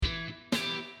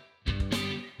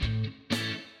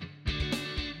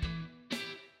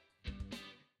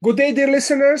Good day, dear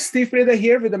listeners. Steve Preda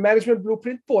here with the Management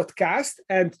Blueprint podcast.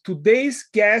 And today's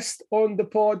guest on the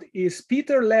pod is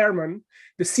Peter Lehrman,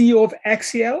 the CEO of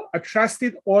Axial, a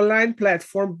trusted online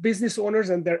platform business owners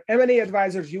and their M&A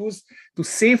advisors use to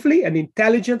safely and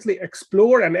intelligently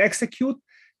explore and execute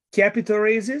capital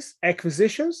raises,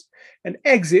 acquisitions, and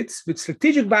exits with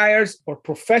strategic buyers or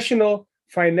professional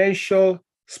financial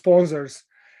sponsors.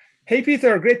 Hey,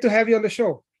 Peter, great to have you on the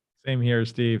show. Same here,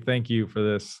 Steve. Thank you for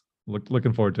this.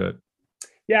 Looking forward to it.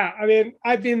 Yeah,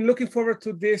 I've been looking forward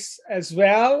to this as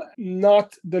well,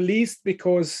 not the least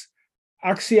because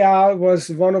Axial was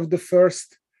one of the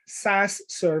first SaaS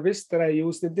service that I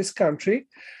used in this country.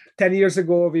 10 years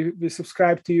ago, we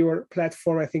subscribed to your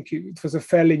platform. I think it was a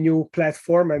fairly new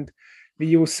platform, and we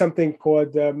used something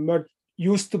called,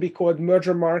 used to be called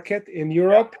Merger Market in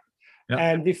Europe. Yep.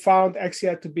 And we found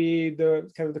Axial to be the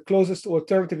kind of the closest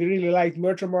alternative. We really liked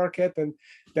Merger Market, and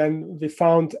then we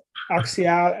found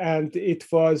Axial, and it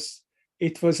was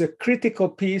a critical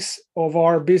piece of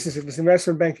our business. It was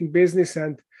investment banking business,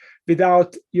 and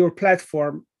without your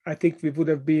platform, I think we would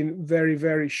have been very,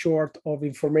 very short of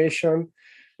information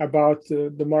about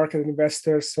the market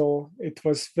investors. So it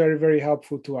was very, very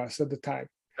helpful to us at the time.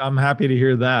 I'm happy to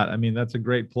hear that. That's a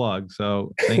great plug.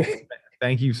 So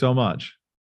thank you so much.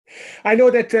 I know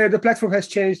that the platform has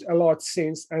changed a lot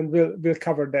since, and we'll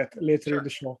cover that later in the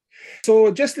show.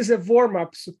 So just as a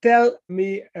warm-up, so tell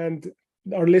me and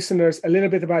our listeners a little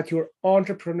bit about your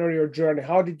entrepreneurial journey.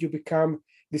 How did you become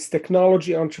this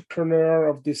technology entrepreneur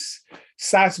of this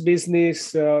SaaS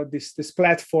business, this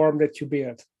platform that you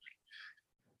built?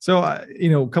 So,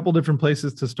 a couple different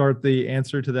places to start the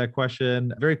answer to that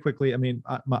question. Very quickly,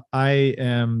 I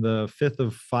am the fifth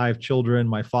of 5 children.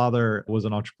 My father was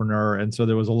an entrepreneur. And so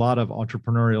there was a lot of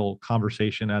entrepreneurial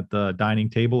conversation at the dining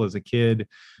table as a kid.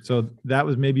 So that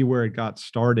was maybe where it got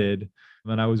started.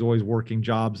 And I was always working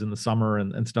jobs in the summer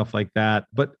and stuff like that.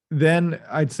 But then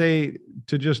I'd say,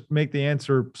 to just make the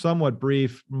answer somewhat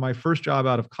brief, my first job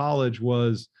out of college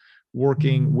was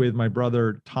working with my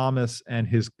brother Thomas and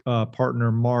his partner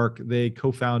Mark. They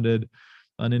co-founded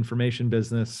an information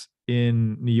business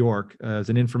in New York as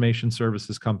an information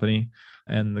services company.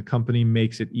 And the company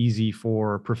makes it easy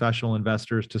for professional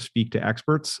investors to speak to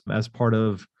experts as part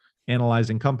of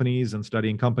analyzing companies and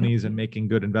studying companies and making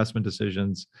good investment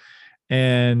decisions.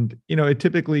 And, it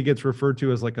typically gets referred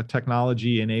to as like a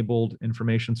technology-enabled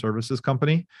information services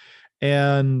company.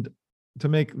 And to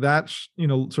make that,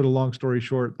 sort of long story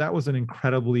short, that was an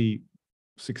incredibly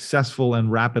successful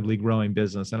and rapidly growing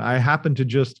business. And I happened to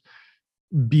just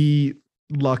be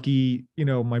lucky.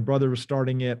 My brother was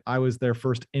starting it. I was their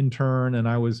first intern, and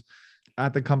I was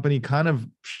at the company kind of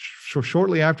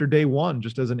shortly after day one,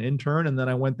 just as an intern. And then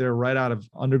I went there right out of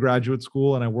undergraduate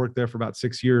school, and I worked there for about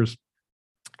 6 years.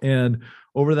 And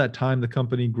over that time, the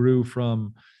company grew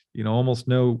from almost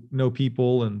no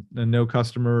people and no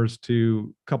customers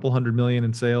to a couple $100 million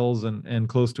in sales and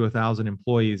close to 1,000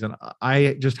 employees. And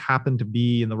I just happened to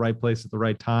be in the right place at the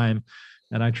right time.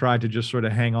 And I tried to just sort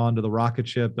of hang on to the rocket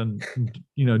ship and,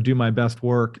 do my best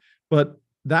work. But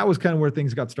that was kind of where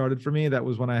things got started for me. That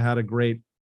was when I had a great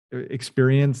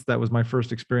experience. That was my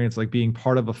first experience, like being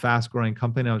part of a fast growing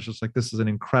company. I was just like, this is an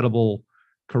incredible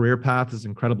career path. This is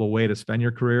an incredible way to spend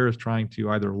your career, is trying to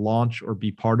either launch or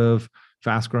be part of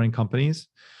fast-growing companies.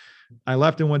 I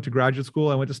left and went to graduate school.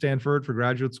 I went to Stanford for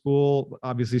graduate school.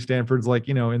 Obviously, Stanford's like,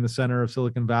 in the center of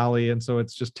Silicon Valley. And so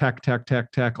it's just tech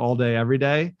all day, every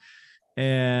day.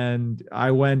 And I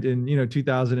went in,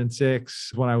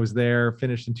 2006 when I was there,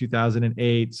 finished in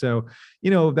 2008. So,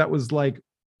 that was like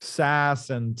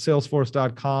SaaS and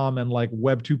Salesforce.com and like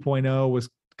Web 2.0 was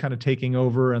kind of taking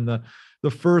over. And the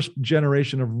first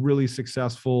generation of really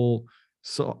successful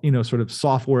sort of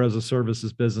software as a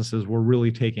services businesses were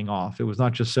really taking off. It was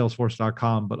not just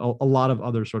Salesforce.com, but a lot of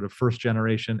other sort of first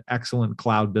generation excellent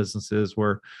cloud businesses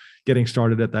were getting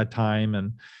started at that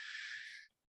time.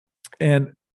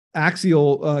 And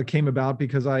Axial came about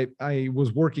because I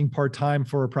was working part-time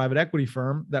for a private equity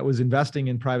firm that was investing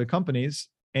in private companies.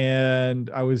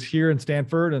 And I was here in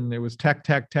Stanford, and it was tech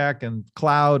and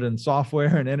cloud and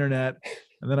software and internet.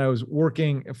 And then I was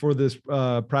working for this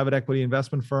private equity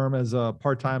investment firm as a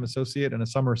part-time associate and a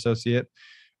summer associate.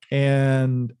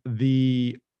 And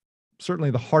certainly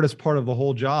the hardest part of the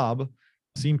whole job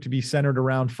seemed to be centered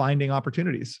around finding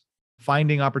opportunities,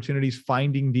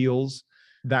 finding deals.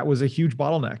 That was a huge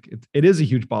bottleneck. It is a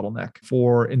huge bottleneck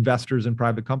for investors in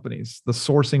private companies. The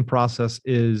sourcing process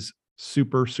is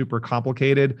super, super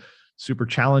complicated, super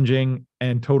challenging,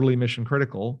 and totally mission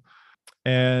critical.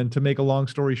 And to make a long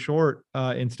story short,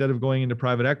 instead of going into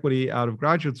private equity out of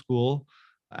graduate school,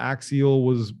 Axial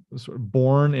was sort of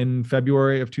born in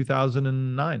February of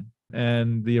 2009.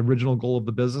 And the original goal of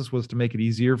the business was to make it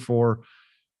easier for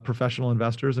professional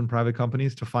investors and private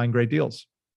companies to find great deals.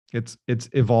 It's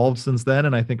evolved since then,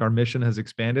 and I think our mission has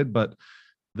expanded, but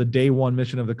the day one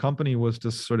mission of the company was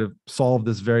to sort of solve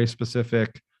this very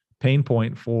specific pain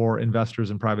point for investors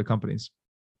and private companies.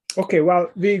 Okay, well,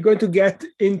 we're going to get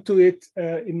into it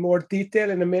in more detail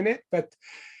in a minute, but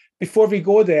before we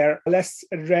go there, let's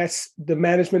address the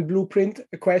management blueprint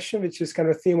question, which is kind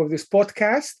of the theme of this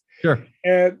podcast. Sure.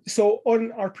 So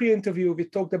on our pre-interview, we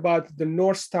talked about the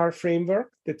North Star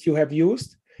framework that you have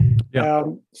used. Yeah.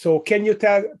 So can you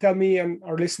tell me and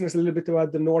our listeners a little bit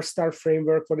about the North Star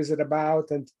framework? What is it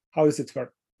about and how does it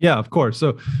work? Yeah, of course.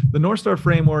 So the North Star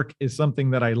framework is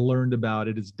something that I learned about.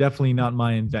 It is definitely not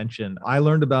my invention. I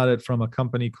learned about it from a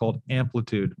company called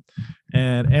Amplitude.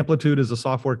 And Amplitude is a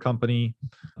software company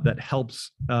that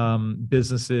helps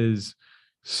businesses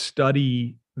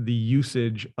study the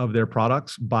usage of their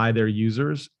products by their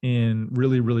users in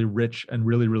really, really rich and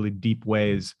really, really deep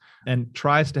ways, and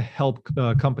tries to help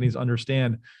companies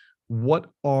understand what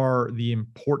are the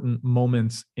important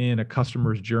moments in a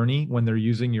customer's journey when they're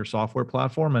using your software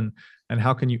platform, and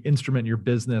how can you instrument your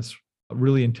business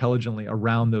really intelligently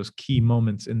around those key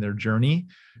moments in their journey,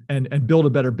 and build a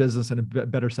better business and a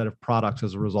better set of products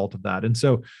as a result of that. And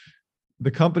so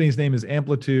the company's name is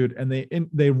Amplitude, and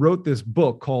they wrote this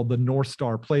book called the North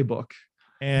Star Playbook.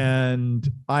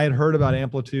 And I had heard about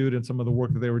Amplitude and some of the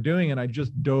work that they were doing, and I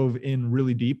just dove in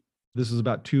really deep. This is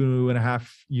about 2.5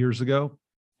 years ago.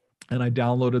 And I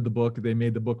downloaded the book. They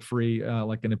made the book free,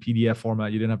 like in a PDF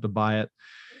format. You didn't have to buy it.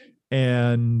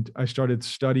 And I started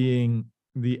studying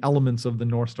the elements of the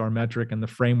North Star metric and the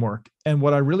framework. And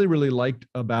what I really, really liked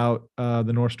about the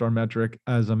North Star metric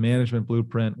as a management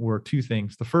blueprint were two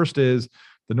things. The first is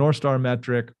the North Star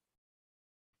metric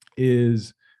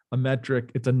is a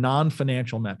metric. It's a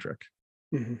non-financial metric.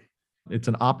 Mm-hmm. It's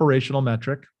an operational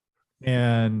metric.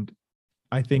 And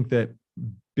I think that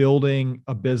building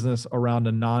a business around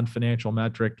a non-financial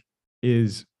metric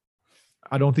is,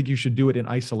 I don't think you should do it in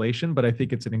isolation, but I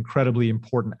think it's an incredibly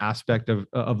important aspect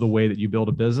of the way that you build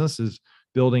a business, is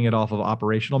building it off of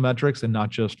operational metrics and not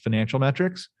just financial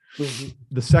metrics. Mm-hmm.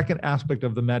 The second aspect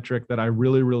of the metric that I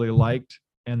really, really liked,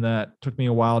 and that took me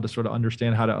a while to sort of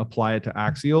understand how to apply it to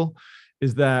Axial,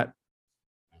 is that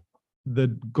the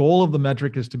goal of the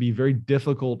metric is to be very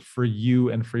difficult for you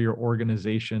and for your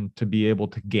organization to be able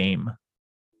to game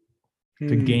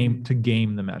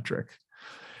the metric.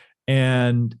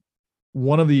 And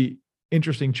one of the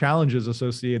interesting challenges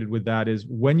associated with that is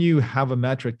when you have a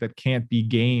metric that can't be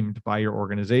gamed by your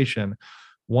organization,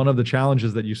 one of the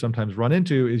challenges that you sometimes run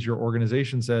into is your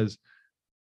organization says,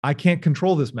 I can't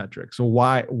control this metric. So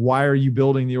why are you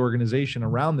building the organization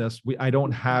around this? I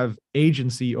don't have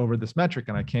agency over this metric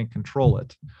and I can't control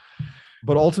it.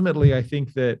 But ultimately, I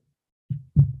think that,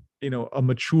 a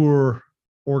mature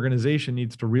organization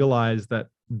needs to realize that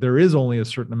there is only a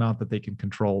certain amount that they can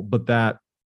control, but that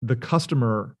the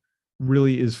customer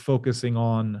really is focusing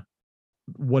on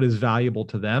what is valuable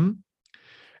to them.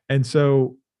 And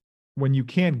so when you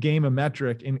can't game a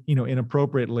metric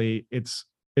inappropriately,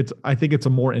 I think it's a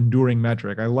more enduring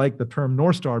metric. I like the term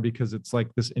North Star because it's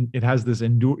like this, it has this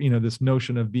this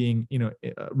notion of being,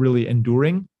 really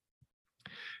enduring.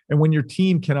 And when your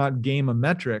team cannot game a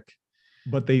metric,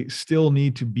 but they still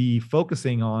need to be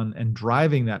focusing on and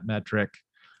driving that metric,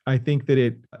 I think that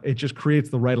it just creates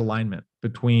the right alignment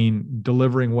between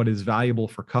delivering what is valuable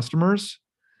for customers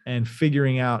and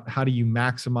figuring out how do you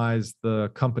maximize the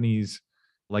company's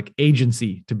like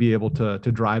agency to be able to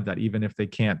drive that, even if they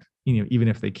can't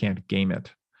game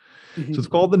it. Mm-hmm. So it's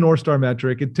called the North Star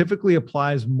metric. It typically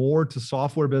applies more to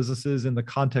software businesses in the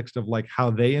context of like how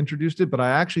they introduced it, but I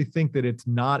actually think that it's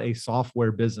not a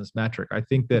software business metric. I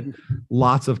think that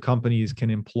lots of companies can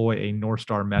employ a North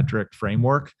Star metric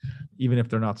framework, even if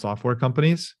they're not software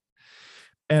companies.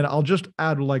 And I'll just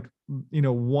add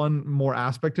one more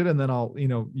aspect to it, and then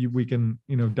we can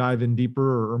dive in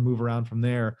deeper or move around from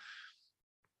there.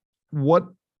 What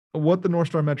the North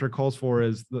Star metric calls for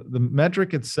is the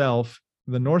metric itself.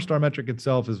 The North Star metric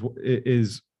itself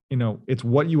is it's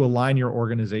what you align your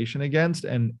organization against,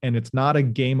 and it's not a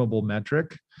gameable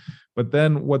metric. But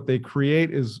then what they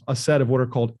create is a set of what are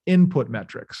called input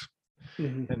metrics.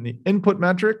 Mm-hmm. And the input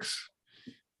metrics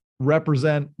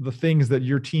represent the things that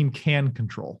your team can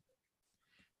control.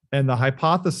 And the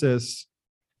hypothesis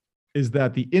is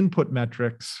that the input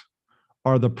metrics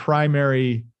are the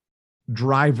primary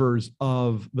drivers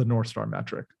of the North Star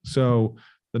metric. So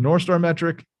the North Star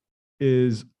metric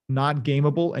is not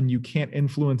gameable and you can't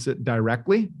influence it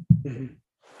directly. Mm-hmm.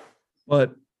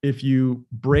 But if you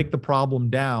break the problem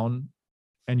down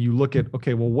and you look at,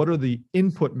 okay, well, what are the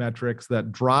input metrics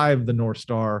that drive the North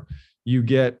Star? You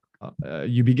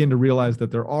begin to realize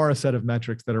that there are a set of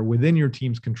metrics that are within your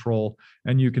team's control,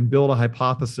 and you can build a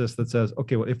hypothesis that says,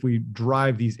 okay, well, if we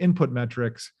drive these input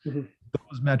metrics,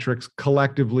 those metrics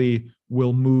collectively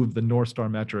will move the North Star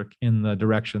metric in the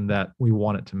direction that we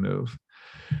want it to move.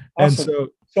 Awesome.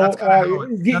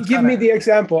 And give me the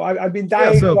example. I've been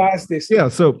dying to ask this.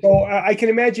 So I can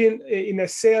imagine in a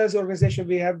sales organization,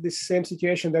 we have this same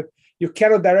situation that you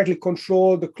cannot directly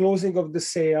control the closing of the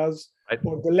sales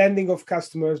or the landing of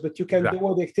customers, but you can do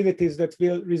all the activities that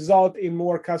will result in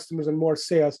more customers and more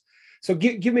sales. So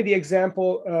give me the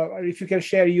example. If you can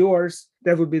share yours,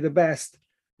 that would be the best.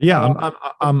 Yeah,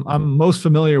 I'm most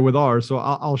familiar with ours, so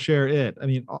I'll share it. I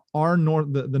mean,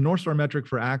 the North Star metric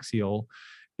for Axial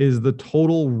is the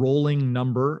total rolling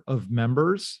number of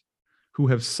members who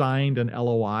have signed an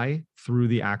LOI through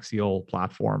the Axial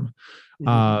platform.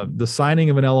 The signing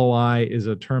of an LOI is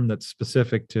a term that's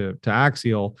specific to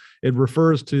Axial. It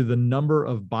refers to the number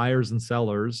of buyers and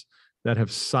sellers that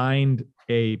have signed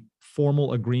a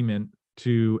formal agreement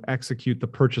to execute the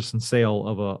purchase and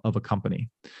sale of a company.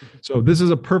 So this is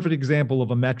a perfect example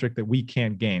of a metric that we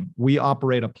can't game. We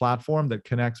operate a platform that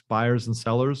connects buyers and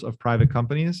sellers of private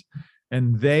companies,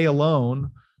 and they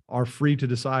alone are free to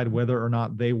decide whether or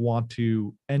not they want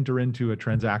to enter into a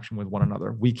transaction with one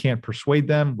another. We can't persuade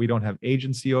them. We don't have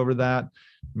agency over that.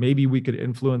 Maybe we could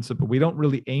influence it, but we don't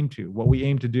really aim to. What we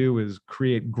aim to do is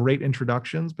create great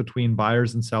introductions between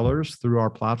buyers and sellers through our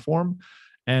platform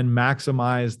and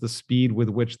maximize the speed with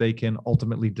which they can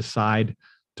ultimately decide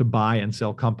to buy and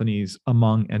sell companies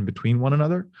among and between one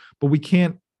another. But we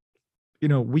can't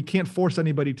force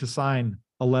anybody to sign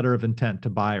a letter of intent to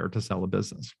buy or to sell a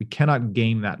business. We cannot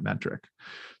game that metric.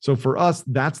 So for us,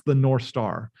 that's the North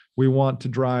Star. We want to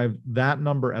drive that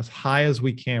number as high as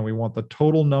we can. We want the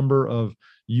total number of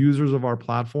users of our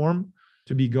platform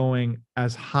to be going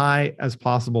as high as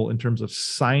possible in terms of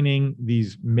signing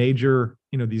these major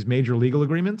legal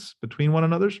agreements between one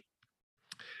another.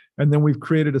 And then we've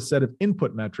created a set of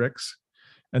input metrics,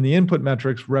 and the input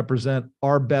metrics represent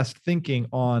our best thinking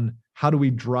on how do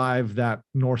we drive that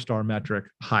North Star metric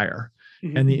higher.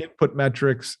 And the input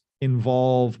metrics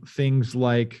involve things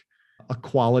like a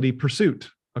quality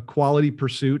pursuit. A quality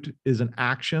pursuit is an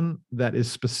action that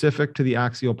is specific to the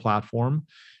Axial platform,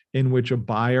 in which a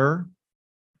buyer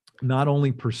not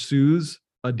only pursues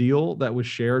a deal that was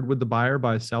shared with the buyer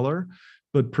by a seller,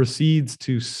 but proceeds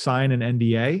to sign an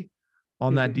NDA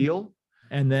on that deal,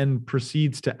 and then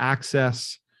proceeds to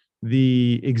access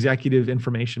the executive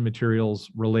information materials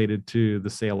related to the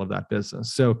sale of that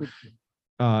business. So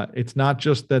it's not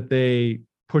just that they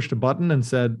pushed a button and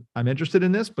said, I'm interested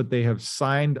in this, but they have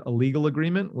signed a legal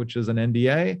agreement, which is an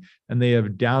NDA, and they have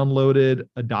downloaded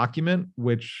a document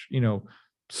which,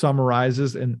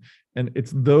 summarizes, and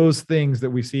it's those things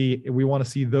that we see. We want to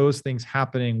see those things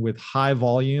happening with high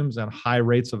volumes and high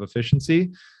rates of efficiency,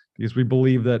 because we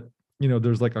believe that,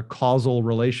 there's like a causal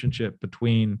relationship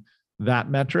between that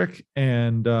metric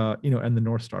and and the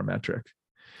North Star metric.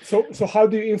 So how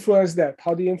do you influence that?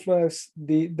 How do you influence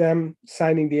them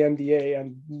signing the NDA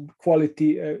and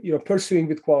quality, pursuing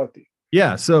with quality?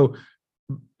 Yeah. So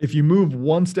if you move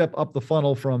one step up the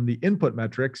funnel from the input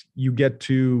metrics, you get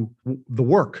to the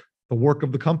work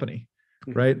of the company,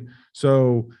 right?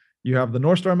 So you have the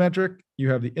North Star metric, you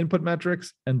have the input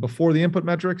metrics, and before the input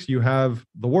metrics, you have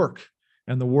the work.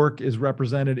 And the work is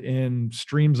represented in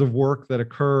streams of work that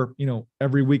occur,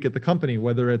 every week at the company,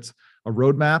 whether it's a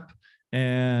roadmap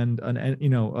and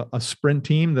a sprint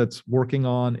team that's working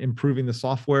on improving the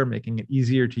software, making it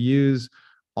easier to use,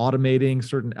 automating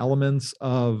certain elements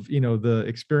of, the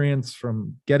experience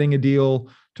from getting a deal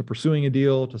to pursuing a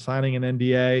deal to signing an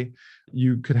NDA.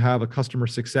 You could have a customer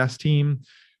success team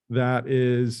that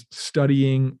is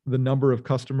studying the number of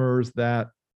customers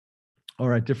that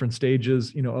are at different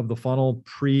stages, of the funnel,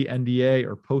 pre-NDA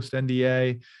or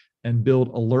post-NDA, and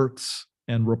build alerts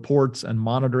and reports and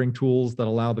monitoring tools that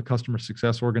allow the customer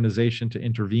success organization to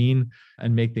intervene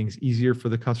and make things easier for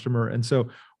the customer. And so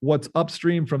what's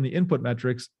upstream from the input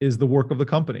metrics is the work of the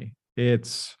company.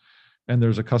 And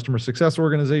there's a customer success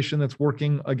organization that's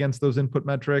working against those input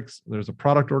metrics. There's a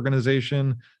product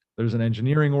organization. There's an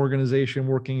engineering organization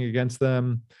working against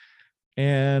them.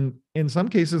 And in some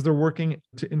cases, they're working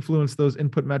to influence those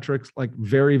input metrics like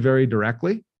very, very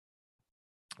directly,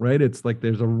 right? It's like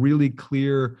there's a really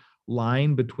clear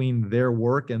line between their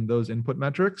work and those input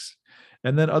metrics.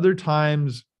 And then other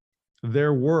times,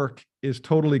 their work is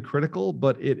totally critical,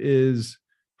 but it is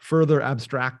further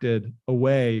abstracted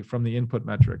away from the input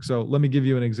metrics. So let me give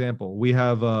you an example. We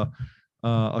have a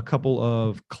a couple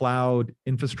of cloud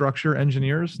infrastructure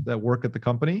engineers that work at the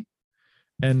company,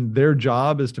 and their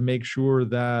job is to make sure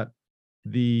that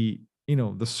the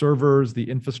the servers, the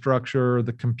infrastructure,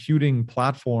 the computing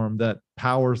platform that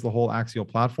powers the whole Axial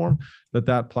platform,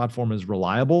 that platform is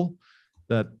reliable,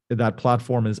 that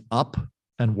platform is up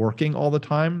and working all the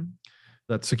time,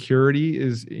 that security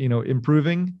is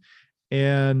improving,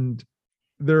 and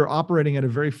they're operating at a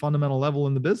very fundamental level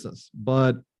in the business.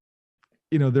 But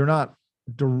they're not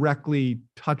directly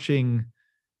touching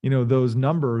those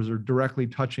numbers or directly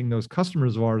touching those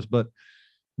customers of ours, but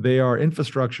they are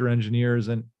infrastructure engineers.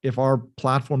 And if our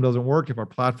platform doesn't work, if our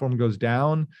platform goes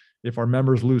down, if our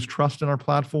members lose trust in our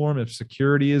platform, if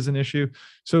security is an issue.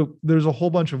 So there's a whole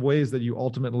bunch of ways that you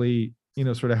ultimately,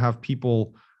 sort of have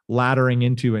people laddering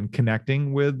into and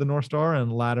connecting with the North Star,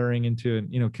 and laddering into,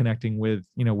 connecting with,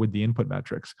 with the input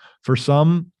metrics. For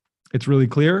some, it's really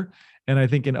clear. And I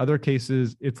think in other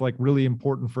cases, it's like really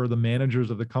important for the managers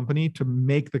of the company to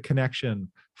make the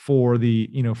connection for the,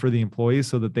 for the employees,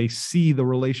 so that they see the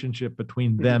relationship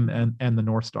between them and the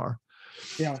North Star.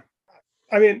 Yeah.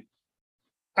 I mean,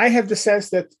 I have the sense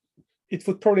that it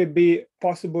would probably be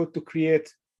possible to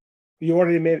create, you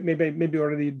already maybe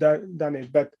already done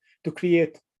it, but to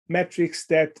create metrics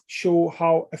that show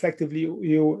how effectively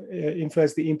you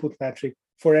influence the input metric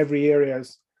for every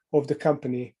areas of the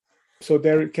company. So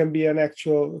there can be an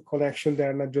actual connection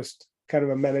there, not just kind of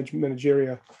a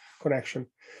managerial connection.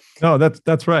 No,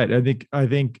 that's right. I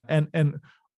think, and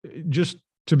just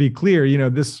to be clear,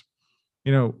 this,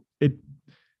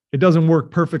 it doesn't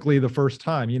work perfectly the first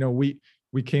time.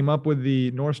 We came up with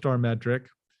the North Star metric,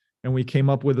 and we came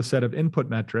up with a set of input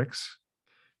metrics,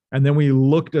 and then we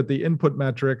looked at the input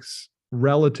metrics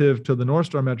relative to the North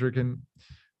Star metric. And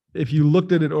if you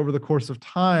looked at it over the course of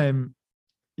time,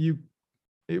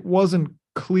 it wasn't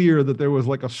clear that there was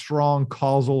like a strong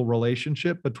causal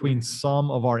relationship between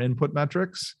some of our input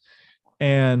metrics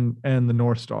and the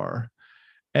North Star.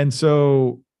 And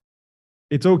so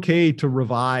it's okay to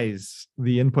revise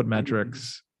the input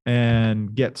metrics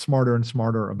and get smarter and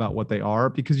smarter about what they are,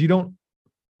 because you don't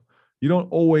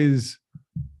always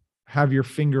have your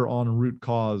finger on root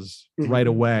cause right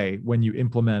away when you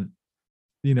implement,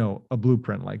 a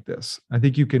blueprint like this. I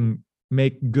think you can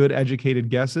make good educated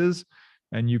guesses,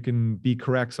 and you can be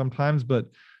correct sometimes, but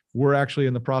we're actually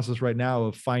in the process right now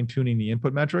of fine tuning the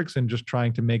input metrics and just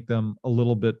trying to make them a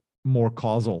little bit more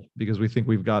causal, because we think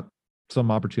we've got some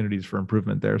opportunities for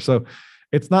improvement there. So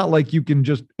it's not like you can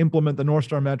just implement the North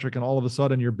Star metric and all of a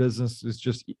sudden your business is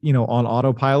just, on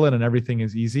autopilot and everything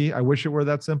is easy. I wish it were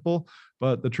that simple,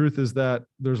 but the truth is that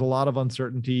there's a lot of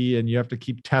uncertainty, and you have to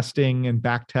keep testing and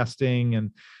back testing.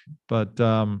 And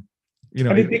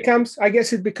it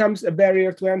becomes a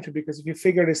barrier to entry, because if you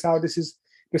figure this out, this is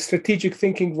the strategic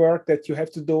thinking work that you have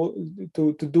to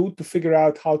do to figure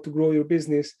out how to grow your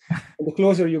business. And the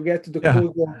closer you get to the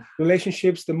closer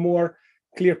relationships, the more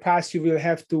clear path you will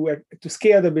have to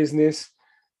scale the business.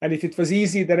 And if it was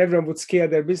easy, then everyone would scale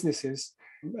their businesses.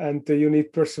 And you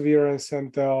need perseverance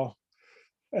and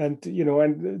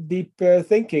deep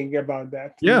thinking about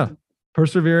that. Yeah,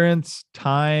 perseverance,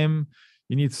 time.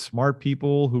 You need smart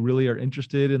people who really are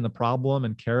interested in the problem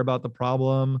and care about the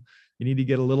problem. You need to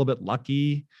get a little bit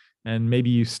lucky, and maybe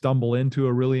you stumble into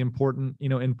a really important,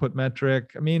 input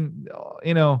metric. I mean,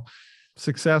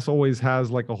 success always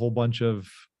has like a whole bunch of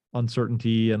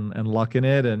uncertainty and luck in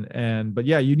it. But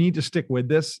yeah, you need to stick with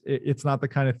this. It's not the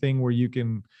kind of thing where you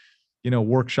can,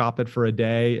 workshop it for a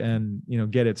day and,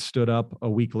 get it stood up a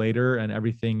week later and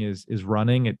everything is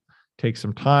running. It takes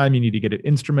some time. You need to get it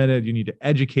instrumented. You need to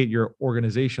educate your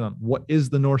organization on what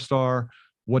is the North Star?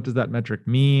 What does that metric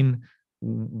mean?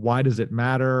 Why does it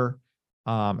matter?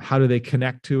 How do they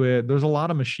connect to it? There's a lot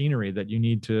of machinery that you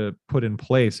need to put in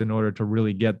place in order to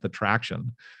really get the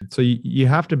traction. So you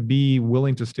have to be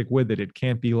willing to stick with it. It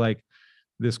can't be like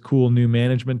this cool new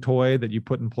management toy that you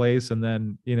put in place and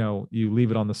then, you leave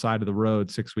it on the side of the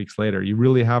road 6 weeks later. You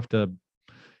really have to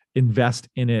invest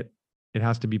in it. It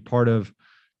has to be part of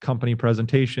company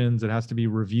presentations. It has to be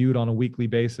reviewed on a weekly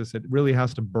basis. It really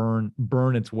has to burn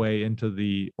its way into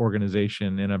the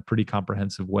organization in a pretty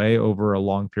comprehensive way over a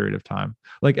long period of time.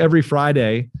 Like every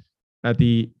Friday at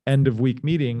the end of week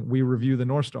meeting, we review the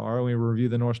North Star and we review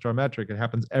the North Star metric. It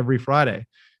happens every Friday.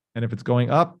 And if it's going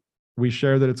up, we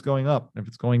share that it's going up. If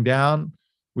it's going down,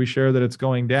 we share that it's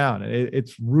going down.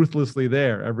 It's ruthlessly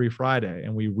there every Friday.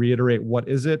 And we reiterate, what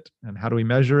is it and how do we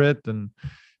measure it? And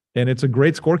it's a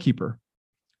great scorekeeper.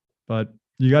 But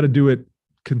you got to do it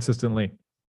consistently.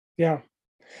 Yeah.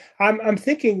 I'm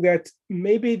thinking that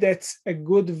maybe that's a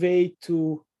good way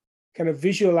to kind of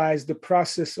visualize the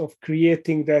process of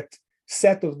creating that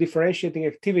set of differentiating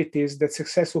activities that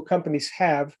successful companies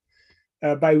have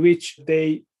by which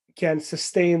they can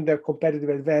sustain their competitive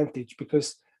advantage.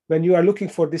 Because when you are looking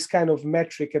for this kind of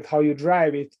metric and how you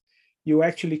drive it, you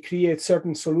actually create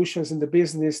certain solutions in the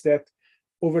business that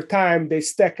over time they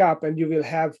stack up, and you will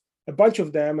have a bunch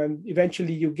of them, and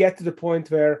eventually you get to the point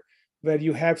where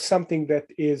you have something that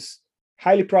is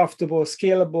highly profitable,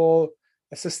 scalable,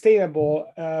 sustainable,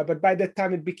 but by that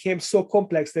time it became so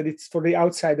complex that it's, for the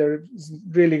outsider, it's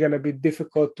really going to be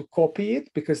difficult to copy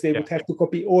it, because they would have to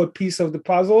copy all piece of the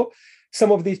puzzle,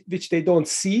 some of which they don't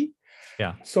see.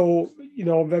 So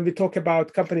when we talk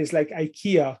about companies like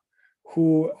IKEA,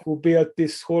 who built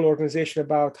this whole organization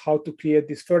about how to create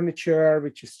this furniture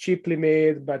which is cheaply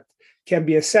made but can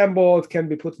be assembled, can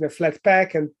be put in a flat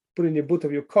pack and put in the boot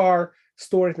of your car,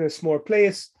 store it in a small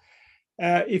place.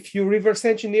 If you reverse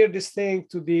engineer this thing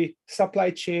to the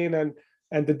supply chain and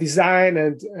the design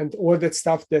and all that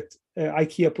stuff that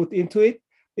IKEA put into it,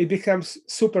 it becomes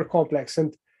super complex.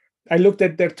 And I looked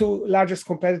at their two largest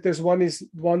competitors. One is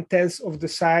 1/10 of the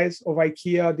size of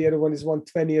IKEA. The other one is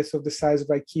 1/20 of the size of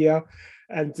IKEA.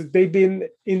 And they've been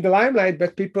in the limelight,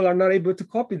 but people are not able to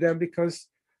copy them because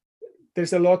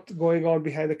there's a lot going on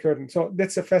behind the curtain. So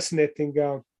that's a fascinating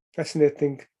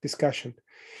discussion.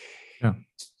 Yeah.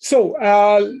 So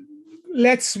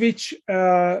let's switch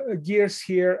gears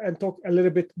here and talk a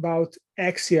little bit about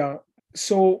Axia.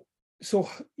 So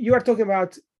you are talking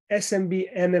about SMB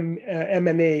and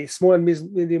M&A, small and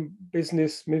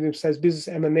medium-sized business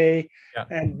M&A,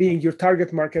 and being your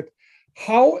target market.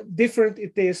 How different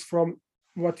it is from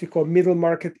what we call middle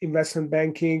market investment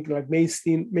banking, like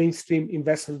mainstream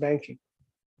investment banking?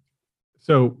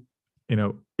 So,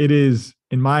 it is,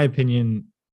 in my opinion,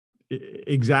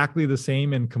 exactly the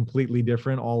same and completely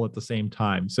different all at the same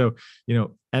time. So,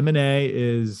 M&A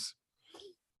is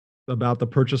about the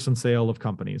purchase and sale of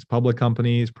companies, public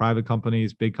companies, private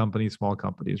companies, big companies, small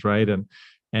companies, right?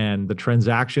 And the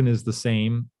transaction is the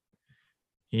same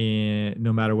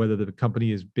no matter whether the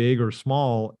company is big or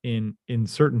small in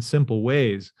certain simple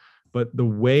ways, but the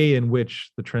way in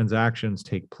which the transactions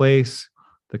take place,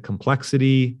 the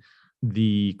complexity,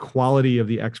 the quality of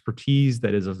the expertise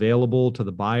that is available to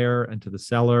the buyer and to the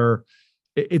seller,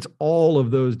 it's all of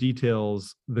those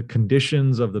details, the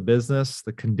conditions of the business,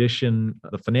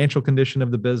 the financial condition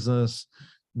of the business,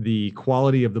 the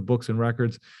quality of the books and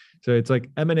records. So it's like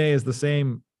M&A is the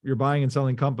same. You're buying and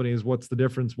selling companies. What's the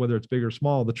difference, whether it's big or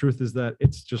small? The truth is that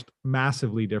it's just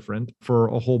massively different for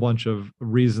a whole bunch of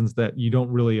reasons that you don't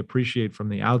really appreciate from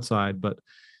the outside. But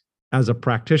as a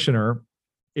practitioner,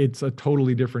 it's a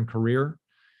totally different career.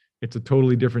 It's a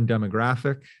totally different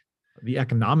demographic. The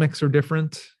economics are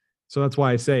different. So that's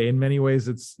why I say in many ways,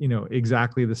 it's,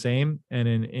 exactly the same. And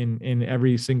in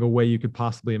every single way you could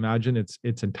possibly imagine,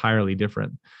 it's entirely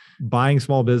different. Buying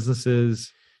small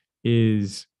businesses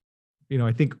is,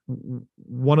 I think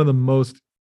one of the most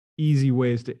easy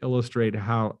ways to illustrate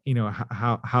how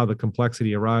the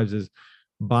complexity arrives is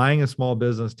buying a small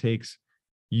business takes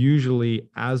usually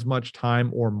as much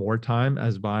time or more time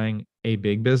as buying a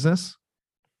big business.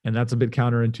 And that's a bit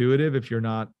counterintuitive if you're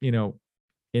not, in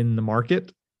the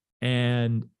market.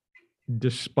 And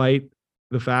despite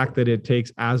the fact that it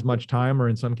takes as much time, or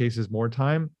in some cases more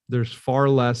time, there's far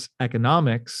less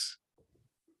economics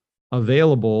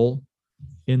available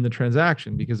in the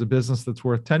transaction, because a business that's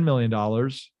worth $10 million,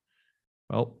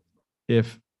 well,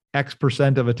 if X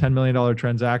percent of a $10 million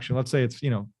transaction, let's say it's,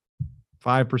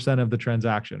 5% of the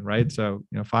transaction, right? So,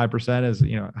 5% is,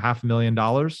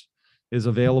 $500,000 is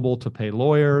available to pay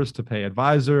lawyers, to pay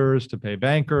advisors, to pay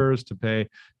bankers, to pay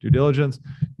due diligence.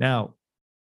 Now,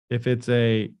 if it's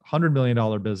a $100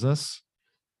 million business,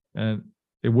 and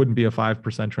it wouldn't be a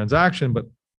 5% transaction, but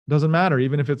it doesn't matter.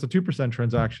 Even if it's a 2%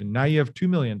 transaction, now you have $2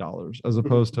 million as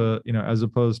opposed to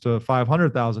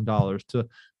 $500,000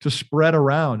 to spread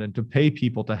around and to pay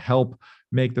people to help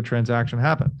make the transaction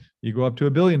happen. You go up to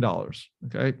 $1 billion.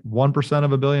 Okay. 1%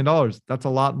 of $1 billion. That's a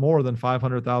lot more than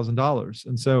 $500,000.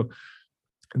 And so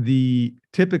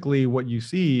typically what you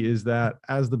see is that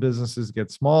as the businesses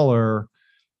get smaller,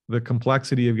 the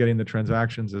complexity of getting the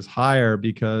transactions is higher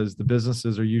because the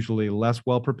businesses are usually less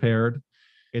well prepared.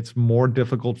 It's more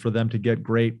difficult for them to get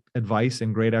great advice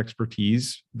and great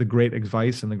expertise. The great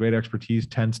advice and the great expertise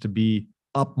tends to be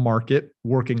up market,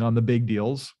 working on the big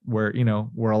deals where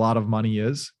a lot of money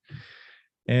is.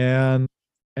 And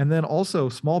then also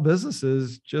small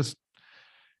businesses, just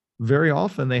very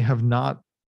often they have not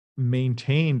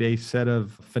maintained a set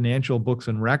of financial books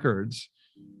and records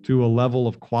to a level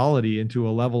of quality and to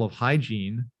a level of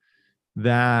hygiene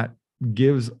that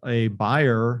gives a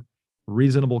buyer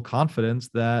reasonable confidence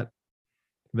that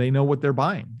they know what they're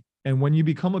buying. And when you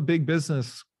become a big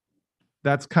business,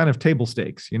 that's kind of table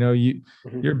stakes. You're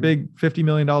a big $50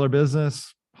 million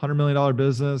business, $100 million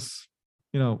business,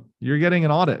 you're getting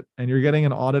an audit, and you're getting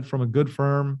an audit from a good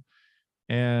firm,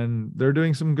 and they're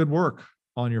doing some good work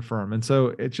on your firm. And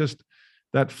so it's just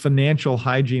that financial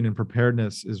hygiene and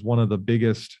preparedness is one of the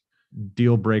biggest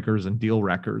deal breakers and deal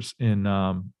wreckers in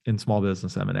small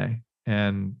business M&A.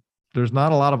 And there's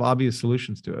not a lot of obvious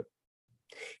solutions to it.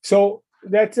 So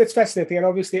that's fascinating. And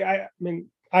obviously, I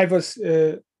was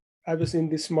in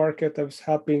this market. I was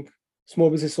helping small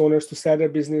business owners to start their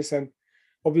business, and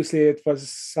obviously it was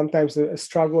sometimes a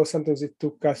struggle. Sometimes it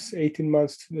took us 18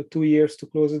 months, 2 years to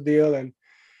close a deal, and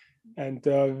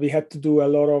we had to do a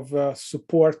lot of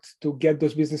support to get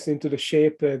those businesses into the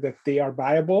shape that they are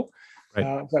viable, right.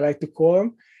 As I like to call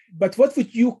them. But what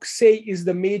would you say is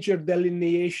the major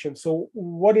delineation? So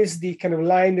what is the kind of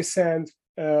line in the sand,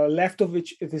 left of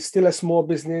which it is still a small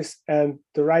business, and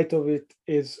the right of it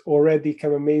is already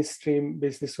kind of a mainstream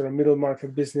business or a middle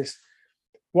market business?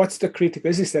 What's the critical?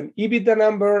 Is this an EBITDA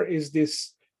number? Is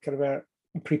this kind of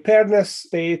a preparedness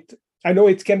state? I know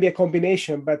it can be a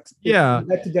combination, but yeah, if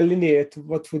you had to delineate,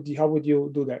 how would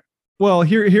you do that? Well,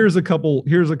 here's a couple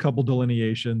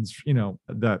delineations,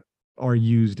 that are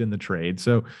used in the trade.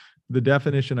 So the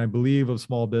definition, I believe, of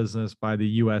small business by the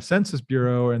U.S. Census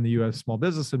Bureau and the U.S. Small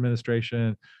Business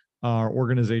Administration are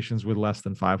organizations with less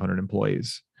than 500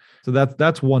 employees. So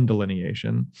that's one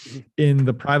delineation. Mm-hmm. In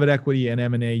the private equity and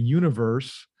M&A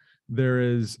universe, there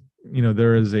is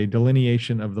a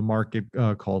delineation of the market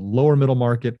called lower middle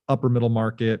market, upper middle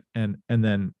market, and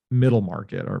then middle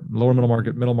market, or lower middle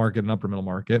market, and upper middle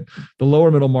market. The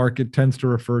lower middle market tends to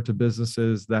refer to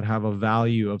businesses that have a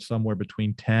value of somewhere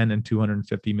between $10 and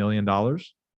 $250 million.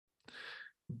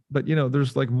 But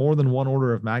there's like more than one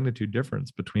order of magnitude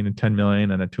difference between a $10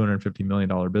 million and a $250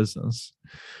 million business.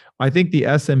 I think the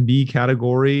SMB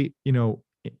category,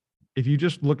 if you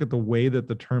just look at the way that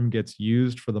the term gets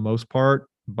used for the most part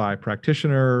by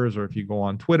practitioners, or if you go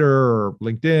on Twitter or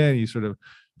LinkedIn, you sort of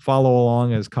follow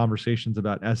along as conversations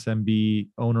about SMB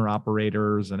owner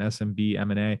operators and SMB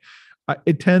M&A,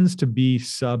 it tends to be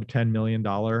sub $10 million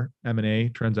M&A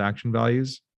transaction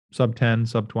values, sub 10,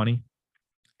 sub 20.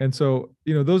 And so,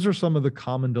 those are some of the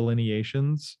common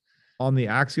delineations. On the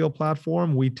Axial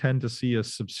platform, we tend to see a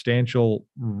substantial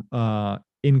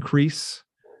increase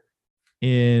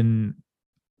in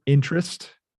interest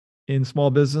in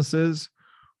small businesses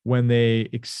when they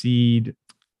exceed,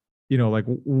 like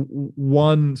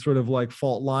one sort of like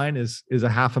fault line is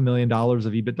 $500,000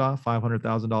 of EBITDA,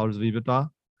 $500,000 of EBITDA.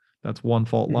 That's one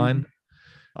fault line.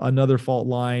 Another fault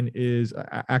line is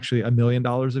actually $1 million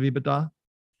of EBITDA.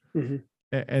 Mm-hmm.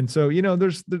 And so,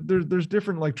 there's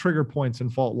different like trigger points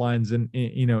and fault lines in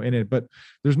it, but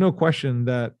there's no question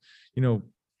that,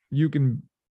 you can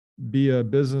be a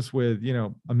business with,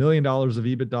 $1 million of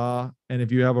EBITDA. And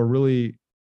if you have a really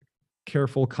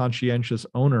careful, conscientious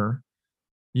owner,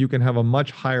 you can have a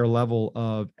much higher level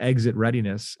of exit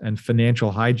readiness and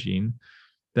financial hygiene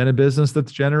than a business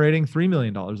that's generating $3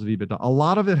 million of EBITDA. A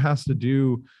lot of it has to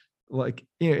do with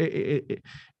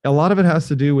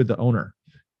the owner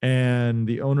and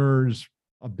the owner's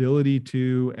ability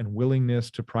to and willingness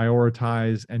to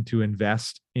prioritize and to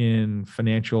invest in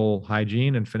financial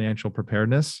hygiene and financial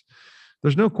preparedness.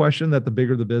 There's no question that the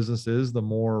bigger the business is, the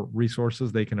more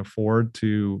resources they can afford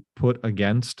to put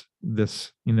against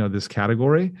this, this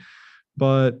category.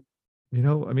 But,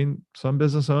 some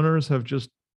business owners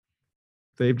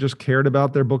they've just cared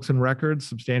about their books and records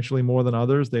substantially more than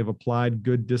others. They've applied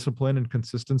good discipline and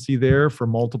consistency there for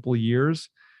multiple years.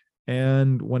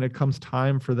 And when it comes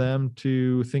time for them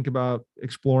to think about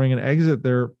exploring an exit,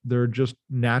 they're just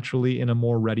naturally in a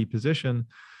more ready position.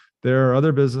 There are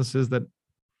other businesses that,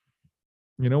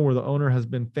 where the owner has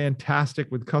been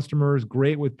fantastic with customers,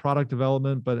 great with product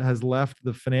development, but has left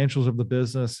the financials of the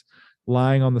business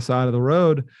lying on the side of the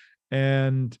road.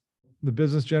 And the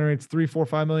business generates 3, 4,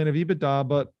 5 million of EBITDA,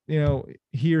 but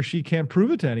he or she can't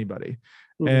prove it to anybody.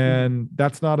 Mm-hmm. And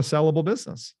that's not a sellable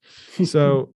business.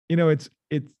 So,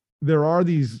 there are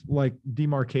these like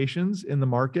demarcations in the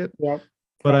market,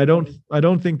 but I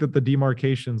don't think that the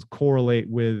demarcations correlate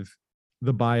with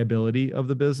the viability of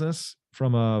the business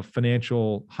from a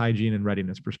financial hygiene and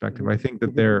readiness perspective. I think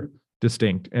that they're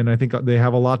distinct, and I think they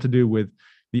have a lot to do with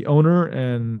the owner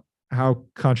and how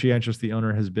conscientious the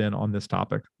owner has been on this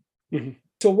topic. Mm-hmm.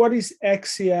 So what is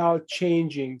Axial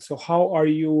changing? So how are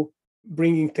you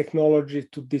bringing technology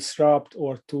to disrupt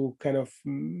or to kind of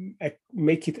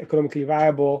make it economically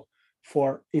viable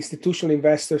for institutional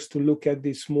investors to look at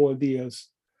these small deals?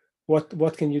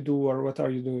 What can you do, or what are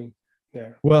you doing? Yeah.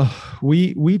 Well,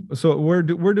 we're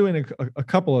doing a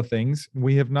couple of things.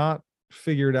 We have not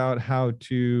figured out how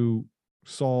to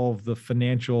solve the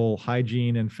financial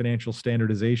hygiene and financial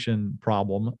standardization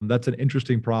problem. That's an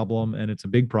interesting problem and it's a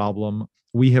big problem.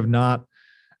 We have not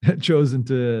chosen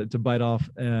to bite off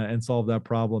and solve that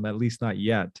problem, at least not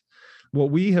yet.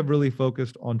 What we have really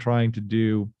focused on trying to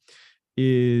do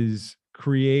is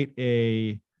create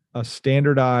a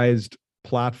standardized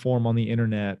platform on the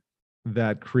internet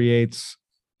that creates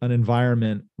an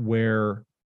environment where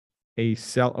a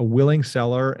willing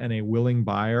seller and a willing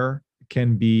buyer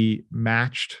can be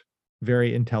matched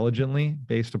very intelligently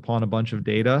based upon a bunch of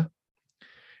data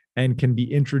and can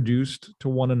be introduced to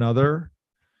one another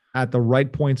at the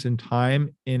right points in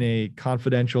time in a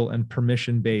confidential and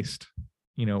permission based,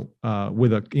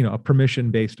 with a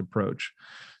permission based approach.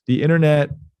 The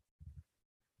internet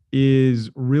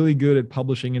is really good at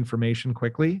publishing information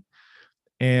quickly,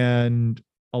 and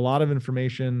a lot of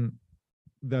information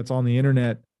that's on the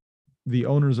internet, the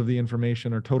owners of the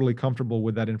information are totally comfortable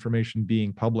with that information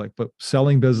being public, but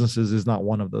selling businesses is not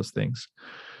one of those things.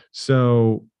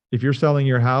 So if you're selling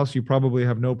your house, you probably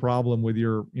have no problem with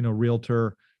your,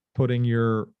 realtor putting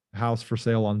your house for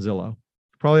sale on Zillow.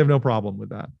 You probably have no problem with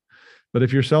that. But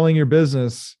if you're selling your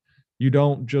business, you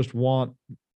don't just want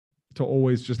to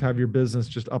always just have your business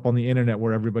just up on the internet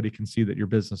where everybody can see that your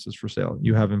business is for sale.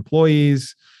 You have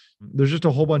employees. There's just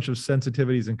a whole bunch of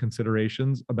sensitivities and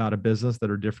considerations about a business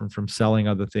that are different from selling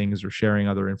other things or sharing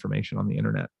other information on the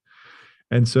internet.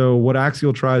 And so what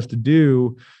Axial tries to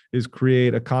do is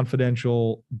create a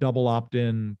confidential, double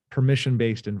opt-in,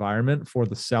 permission-based environment for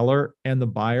the seller and the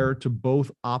buyer to both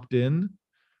opt in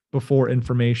before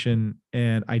information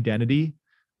and identity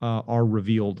are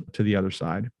revealed to the other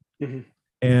side. Mm-hmm.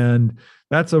 And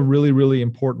that's a really, really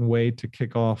important way to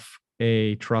kick off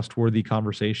a trustworthy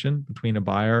conversation between a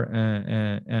buyer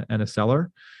and a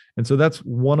seller. And so that's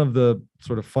one of the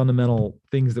sort of fundamental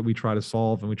things that we try to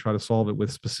solve. And we try to solve it with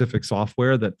specific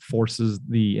software that forces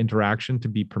the interaction to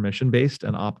be permission-based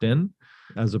and opt-in,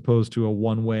 as opposed to a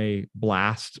one-way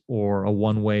blast or a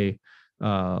one-way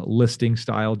listing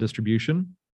style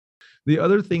distribution. The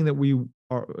other thing that we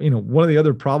are, one of the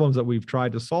other problems that we've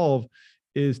tried to solve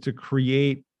is to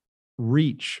create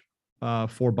reach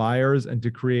for buyers and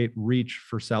to create reach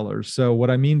for sellers. So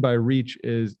what I mean by reach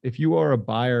is if you are a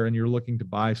buyer and you're looking to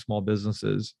buy small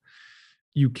businesses,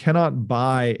 you cannot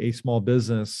buy a small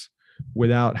business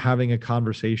without having a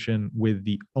conversation with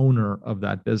the owner of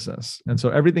that business. And so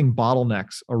everything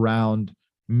bottlenecks around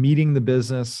meeting the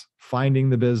business, finding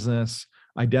the business,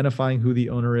 identifying who the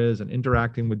owner is, and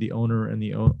interacting with the owner and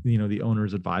the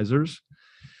owner's advisors.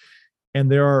 And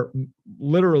there are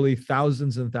literally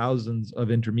thousands and thousands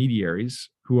of intermediaries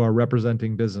who are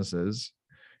representing businesses.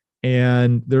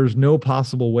 And there's no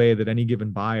possible way that any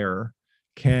given buyer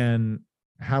can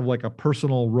have like a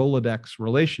personal Rolodex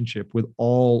relationship with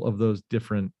all of those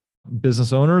different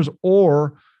business owners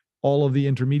or all of the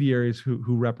intermediaries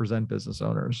who represent business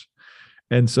owners.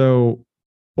 And so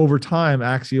over time,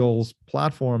 Axial's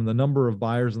platform, the number of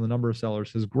buyers and the number of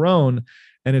sellers has grown,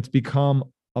 and it's become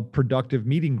a productive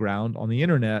meeting ground on the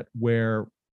internet where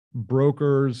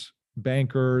brokers,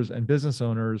 bankers, and business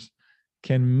owners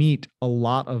can meet a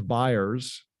lot of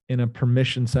buyers in a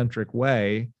permission-centric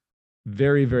way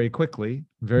very, very quickly,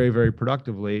 very, very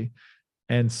productively.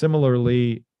 And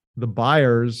similarly, the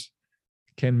buyers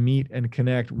can meet and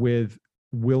connect with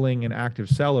willing and active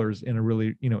sellers in a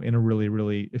really,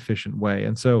 really efficient way.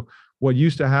 And so what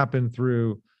used to happen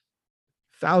through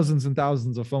thousands and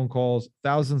thousands of phone calls,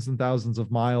 thousands and thousands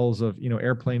of miles of,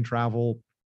 airplane travel,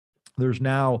 there's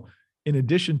now, in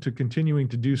addition to continuing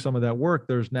to do some of that work,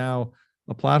 there's now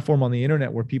a platform on the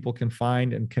internet where people can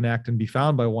find and connect and be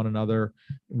found by one another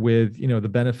with, the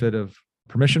benefit of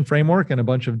permission framework and a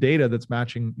bunch of data that's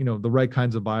matching, the right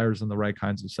kinds of buyers and the right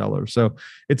kinds of sellers. So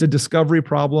it's a discovery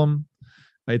problem.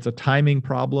 It's a timing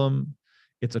problem.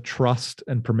 It's a trust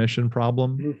and permission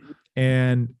problem. Mm-hmm.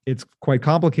 And it's quite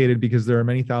complicated because there are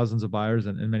many thousands of buyers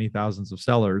and many thousands of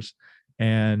sellers.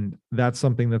 And that's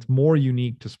something that's more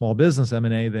unique to small business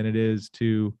M&A than it is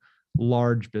to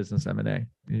large business M&A.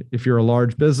 If you're a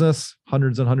large business,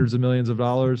 hundreds and hundreds of millions of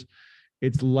dollars,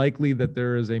 it's likely that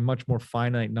there is a much more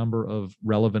finite number of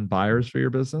relevant buyers for your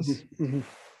business. Mm-hmm.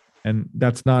 And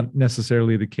that's not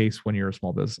necessarily the case when you're a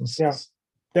small business. Yeah,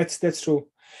 that's true.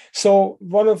 So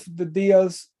one of the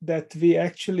deals that we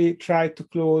actually tried to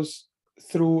close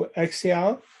through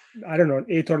Axial,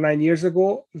 8 or 9 years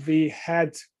ago, we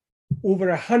had over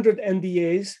 100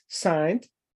 NDAs signed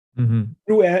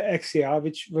through Axial,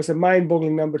 which was a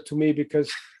mind-boggling number to me because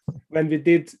when we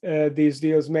did these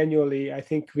deals manually, I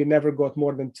think we never got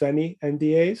more than 20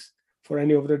 NDAs. for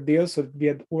any of their deals. So we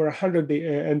had over 100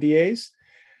 NDAs,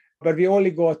 but we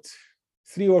only got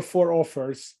 3 or 4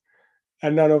 offers,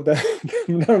 and none of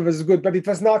them was good. But it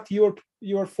was not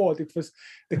your fault. It was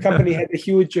the company had a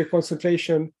huge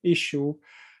concentration issue,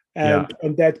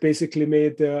 and that basically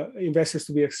made the investors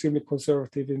to be extremely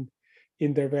conservative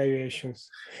in their valuations.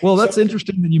 Well, that's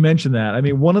interesting that you mentioned that. I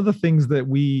mean, one of the things that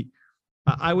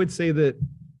I would say that,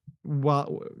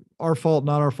 while our fault,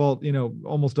 not our fault,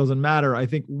 almost doesn't matter. I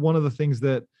think one of the things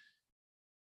that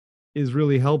is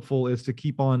really helpful is to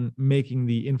keep on making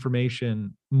the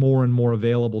information more and more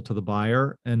available to the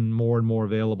buyer and more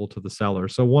available to the seller.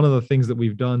 So one of the things that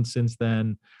we've done since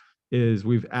then is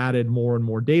we've added more and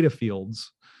more data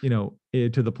fields, to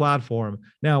the platform.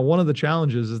 Now, one of the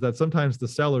challenges is that sometimes the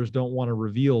sellers don't want to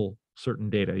reveal certain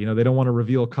data. They don't want to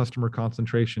reveal customer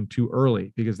concentration too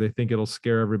early because they think it'll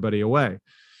scare everybody away.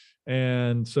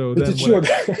 And so then,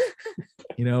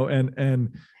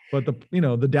 but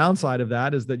the downside of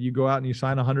that is that you go out and you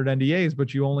sign 100 NDAs,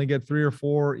 but you only get 3 or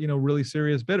 4, really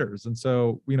serious bidders. And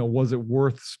so, was it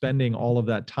worth spending all of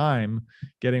that time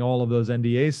getting all of those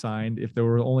NDAs signed if there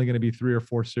were only going to be 3 or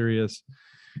 4 serious?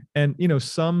 And,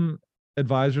 some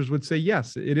advisors would say,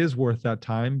 yes, it is worth that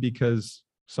time, because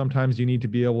sometimes you need to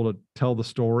be able to tell the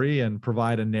story and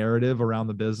provide a narrative around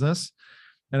the business.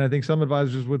 And I think some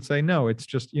advisors would say, no, it's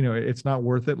just, it's not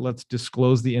worth it. Let's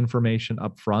disclose the information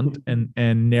up front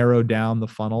and narrow down the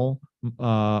funnel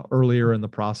earlier in the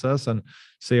process and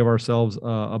save ourselves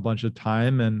a bunch of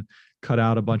time and cut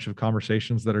out a bunch of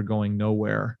conversations that are going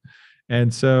nowhere.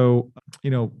 And so,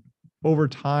 over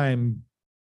time,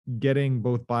 getting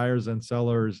both buyers and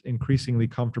sellers increasingly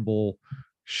comfortable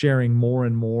sharing more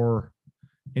and more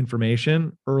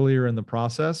information earlier in the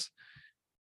process.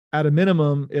 At a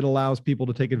minimum, it allows people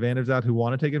to take advantage of that who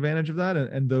want to take advantage of that.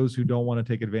 And those who don't want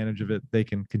to take advantage of it, they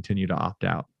can continue to opt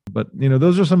out. But,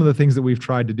 those are some of the things that we've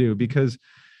tried to do, because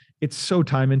it's so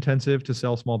time intensive to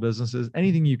sell small businesses.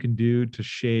 Anything you can do to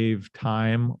shave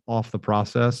time off the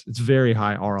process, it's very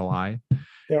high ROI.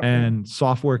 Yeah. And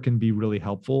software can be really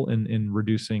helpful in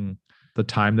reducing the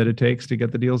time that it takes to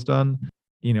get the deals done,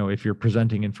 if you're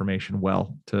presenting information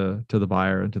well to the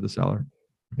buyer and to the seller.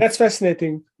 That's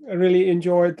fascinating. I really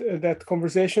enjoyed that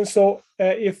conversation. So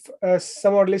if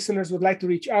some of our listeners would like to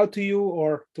reach out to you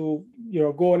or to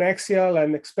go on Axial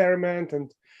and experiment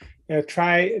and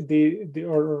try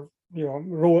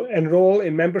enroll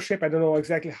in membership, I don't know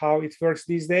exactly how it works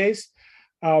these days.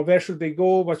 Where should they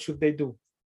go? What should they do?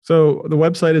 So the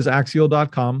website is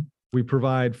axial.com. We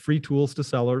provide free tools to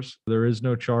sellers. There is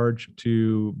no charge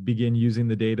to begin using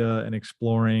the data and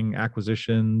exploring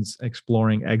acquisitions,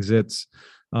 exploring exits,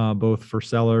 both for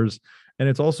sellers. And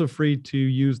it's also free to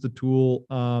use the tool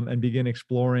and begin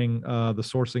exploring the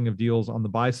sourcing of deals on the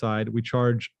buy side. We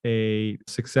charge a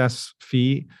success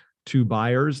fee to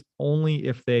buyers only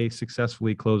if they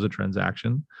successfully close a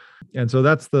transaction. And so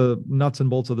that's the nuts and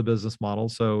bolts of the business model.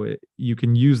 So you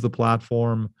can use the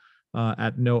platform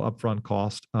at no upfront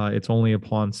cost. It's only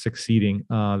upon succeeding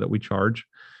that we charge.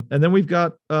 And then we've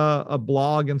got a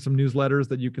blog and some newsletters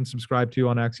that you can subscribe to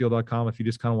on axial.com if you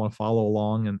just kind of want to follow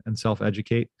along and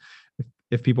self-educate.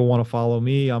 If people want to follow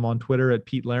me, I'm on Twitter at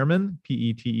Pete Lehrman,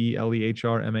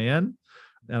 PeteLehrman.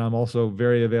 And I'm also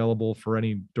very available for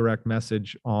any direct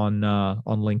message on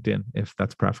LinkedIn, if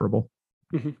that's preferable.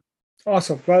 Mm-hmm.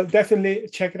 Awesome. Well, definitely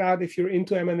check it out if you're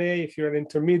into M&A, if you're an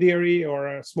intermediary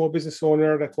or a small business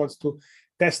owner that wants to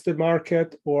test the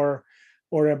market, or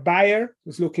a buyer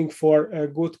who's looking for a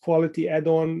good quality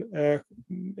add-on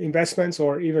investments,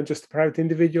 or even just a private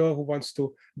individual who wants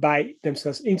to buy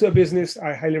themselves into a business.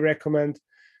 I highly recommend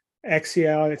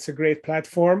Axial. It's a great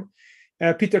platform.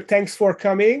 Peter, thanks for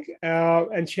coming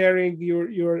and sharing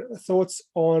your thoughts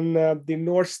on the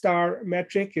North Star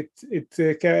metric. It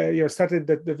started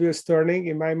the wheels turning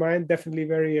in my mind. Definitely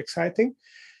very exciting.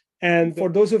 And for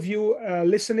those of you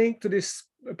listening to this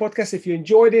podcast, if you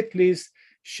enjoyed it, please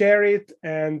share it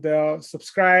and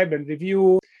subscribe and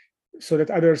review so that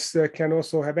others can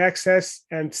also have access.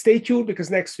 And stay tuned,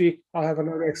 because next week I'll have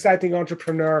another exciting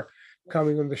entrepreneur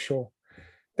coming on the show.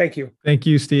 Thank you. Thank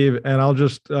you, Steve. And I'll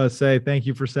just say thank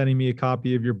you for sending me a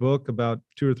copy of your book about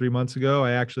 2 or 3 months ago.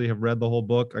 I actually have read the whole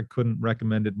book. I couldn't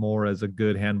recommend it more as a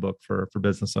good handbook for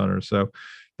business owners. So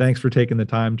thanks for taking the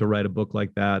time to write a book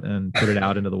like that and put it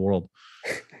out into the world.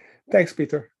 Thanks,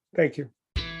 Peter. Thank you.